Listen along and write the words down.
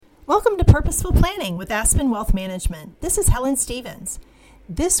Welcome to Purposeful Planning with Aspen Wealth Management. This is Helen Stevens.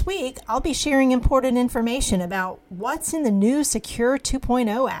 This week, I'll be sharing important information about what's in the new Secure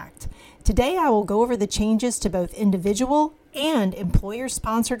 2.0 Act. Today, I will go over the changes to both individual and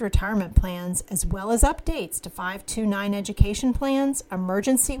employer-sponsored retirement plans, as well as updates to 529 education plans,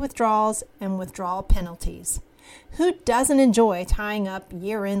 emergency withdrawals, and withdrawal penalties. Who doesn't enjoy tying up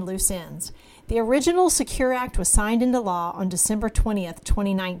year-end loose ends? The original Secure Act was signed into law on December 20th,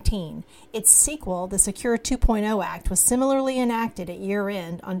 2019. Its sequel, the Secure 2.0 Act, was similarly enacted at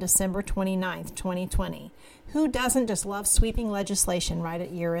year-end on December 29th, 2020. Who doesn't just love sweeping legislation right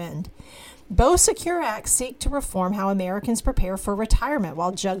at year-end? Both Secure Acts seek to reform how Americans prepare for retirement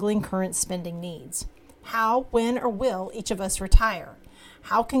while juggling current spending needs. How, when, or will each of us retire?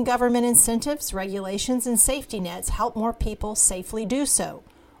 How can government incentives, regulations, and safety nets help more people safely do so,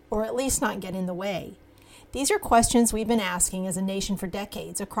 or at least not get in the way? These are questions we've been asking as a nation for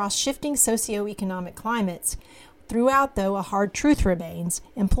decades across shifting socioeconomic climates. Throughout, though, a hard truth remains: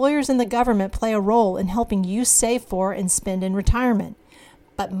 employers and the government play a role in helping you save for and spend in retirement.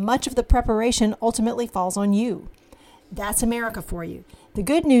 But much of the preparation ultimately falls on you. That's America for you. The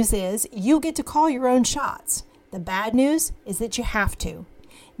good news is you get to call your own shots. The bad news is that you have to.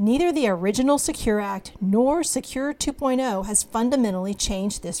 Neither the original Secure Act nor Secure 2.0 has fundamentally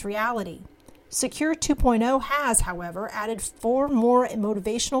changed this reality. Secure 2.0 has, however, added 4 more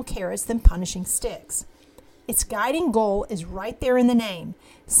motivational carrots than punishing sticks. Its guiding goal is right there in the name: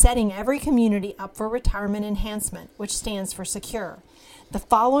 setting every community up for retirement enhancement, which stands for Secure. The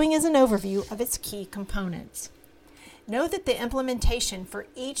following is an overview of its key components. Know that the implementation for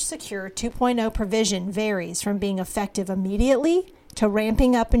each Secure 2.0 provision varies from being effective immediately to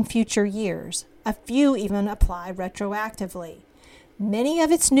ramping up in future years. A few even apply retroactively. Many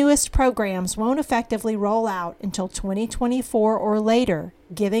of its newest programs won't effectively roll out until 2024 or later,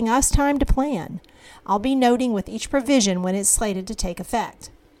 giving us time to plan. I'll be noting with each provision when it's slated to take effect.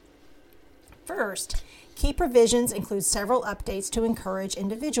 First, key provisions include several updates to encourage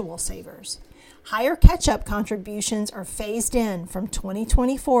individual savers. Higher catch-up contributions are phased in from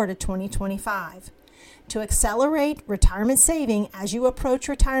 2024 to 2025. To accelerate retirement saving as you approach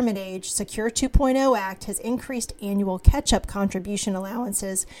retirement age, Secure 2.0 Act has increased annual catch-up contribution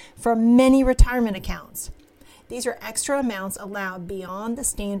allowances for many retirement accounts. These are extra amounts allowed beyond the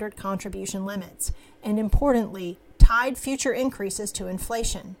standard contribution limits, and importantly, tied future increases to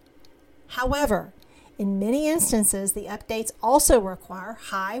inflation. However, in many instances, the updates also require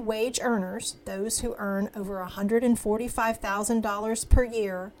high wage earners, those who earn over $145,000 per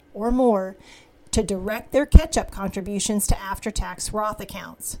year or more, to direct their catch-up contributions to after-tax Roth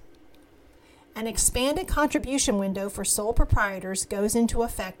accounts. An expanded contribution window for sole proprietors goes into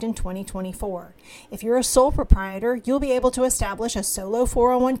effect in 2024. If you're a sole proprietor, you'll be able to establish a solo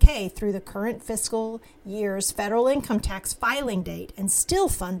 401k through the current fiscal year's federal income tax filing date and still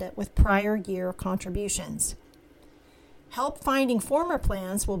fund it with prior year contributions. Help finding former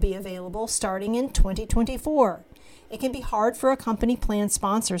plans will be available starting in 2024. It can be hard for a company plan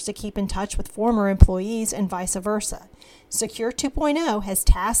sponsors to keep in touch with former employees and vice versa. Secure 2.0 has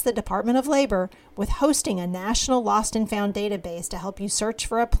tasked the Department of Labor with hosting a national lost and found database to help you search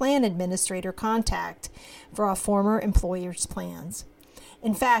for a plan administrator contact for a former employer's plans.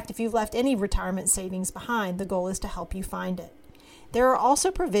 In fact, if you've left any retirement savings behind, the goal is to help you find it. There are also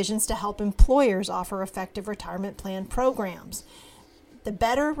provisions to help employers offer effective retirement plan programs. The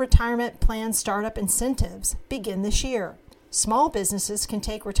Better Retirement Plan Startup incentives begin this year. Small businesses can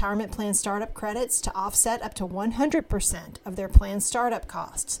take retirement plan startup credits to offset up to 100% of their plan startup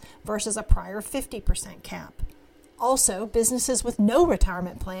costs versus a prior 50% cap. Also, businesses with no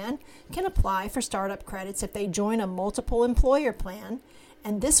retirement plan can apply for startup credits if they join a multiple employer plan,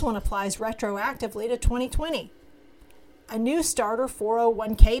 and this one applies retroactively to 2020. A new starter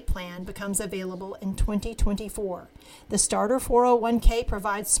 401k plan becomes available in 2024. The starter 401k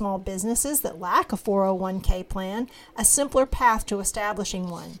provides small businesses that lack a 401k plan a simpler path to establishing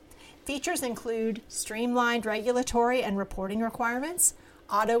one. Features include streamlined regulatory and reporting requirements,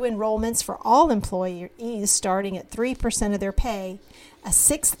 auto enrollments for all employees starting at 3% of their pay, a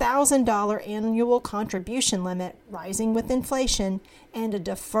 $6,000 annual contribution limit rising with inflation, and a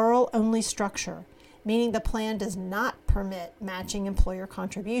deferral-only structure, meaning the plan does not permit matching employer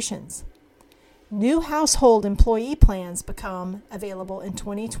contributions. New household employee plans become available in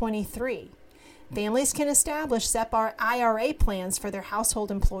 2023. Families can establish SEP IRA plans for their household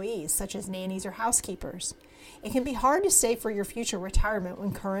employees, such as nannies or housekeepers. It can be hard to save for your future retirement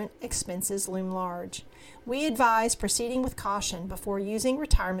when current expenses loom large. We advise proceeding with caution before using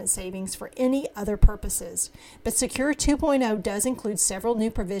retirement savings for any other purposes, but Secure 2.0 does include several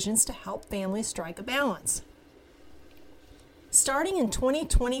new provisions to help families strike a balance. Starting in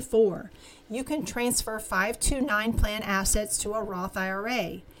 2024, you can transfer 529 plan assets to a Roth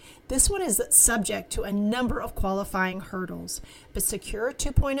IRA. This one is subject to a number of qualifying hurdles, but Secure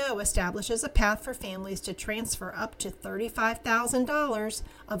 2.0 establishes a path for families to transfer up to $35,000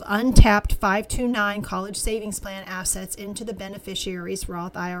 of untapped 529 college savings plan assets into the beneficiary's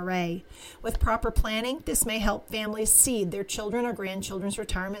Roth IRA. With proper planning, this may help families seed their children or grandchildren's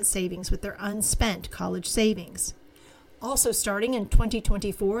retirement savings with their unspent college savings. Also, starting in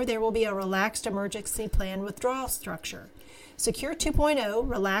 2024, there will be a relaxed emergency plan withdrawal structure. Secure 2.0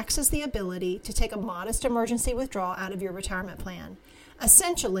 relaxes the ability to take a modest emergency withdrawal out of your retirement plan.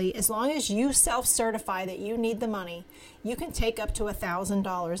 Essentially, as long as you self-certify that you need the money, you can take up to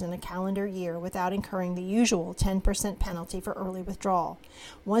 $1,000 in a calendar year without incurring the usual 10% penalty for early withdrawal.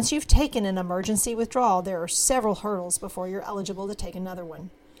 Once you've taken an emergency withdrawal, there are several hurdles before you're eligible to take another one.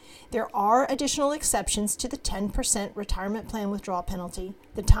 There are additional exceptions to the 10% retirement plan withdrawal penalty.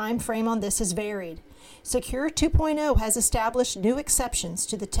 The time frame on this is varied. Secure 2.0 has established new exceptions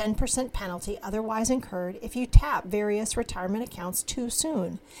to the 10% penalty otherwise incurred if you tap various retirement accounts too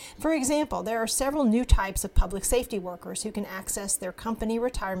soon. For example, there are several new types of public safety workers who can access their company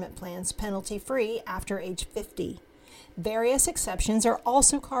retirement plans penalty-free after age 50. Various exceptions are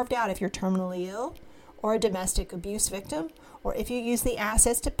also carved out if you're terminally ill, or a domestic abuse victim, or if you use the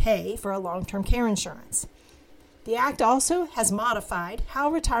assets to pay for a long-term care insurance. The Act also has modified how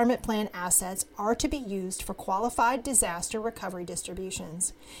retirement plan assets are to be used for qualified disaster recovery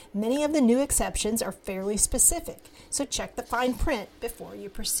distributions. Many of the new exceptions are fairly specific, so check the fine print before you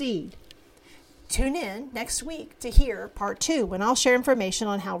proceed. Tune in next week to hear Part 2 when I'll share information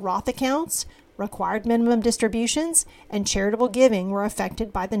on how Roth accounts, required minimum distributions, and charitable giving were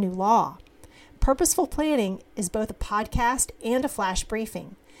affected by the new law. Purposeful Planning is both a podcast and a flash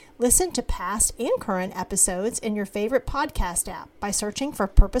briefing. Listen to past and current episodes in your favorite podcast app by searching for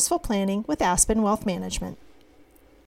Purposeful Planning with Aspen Wealth Management.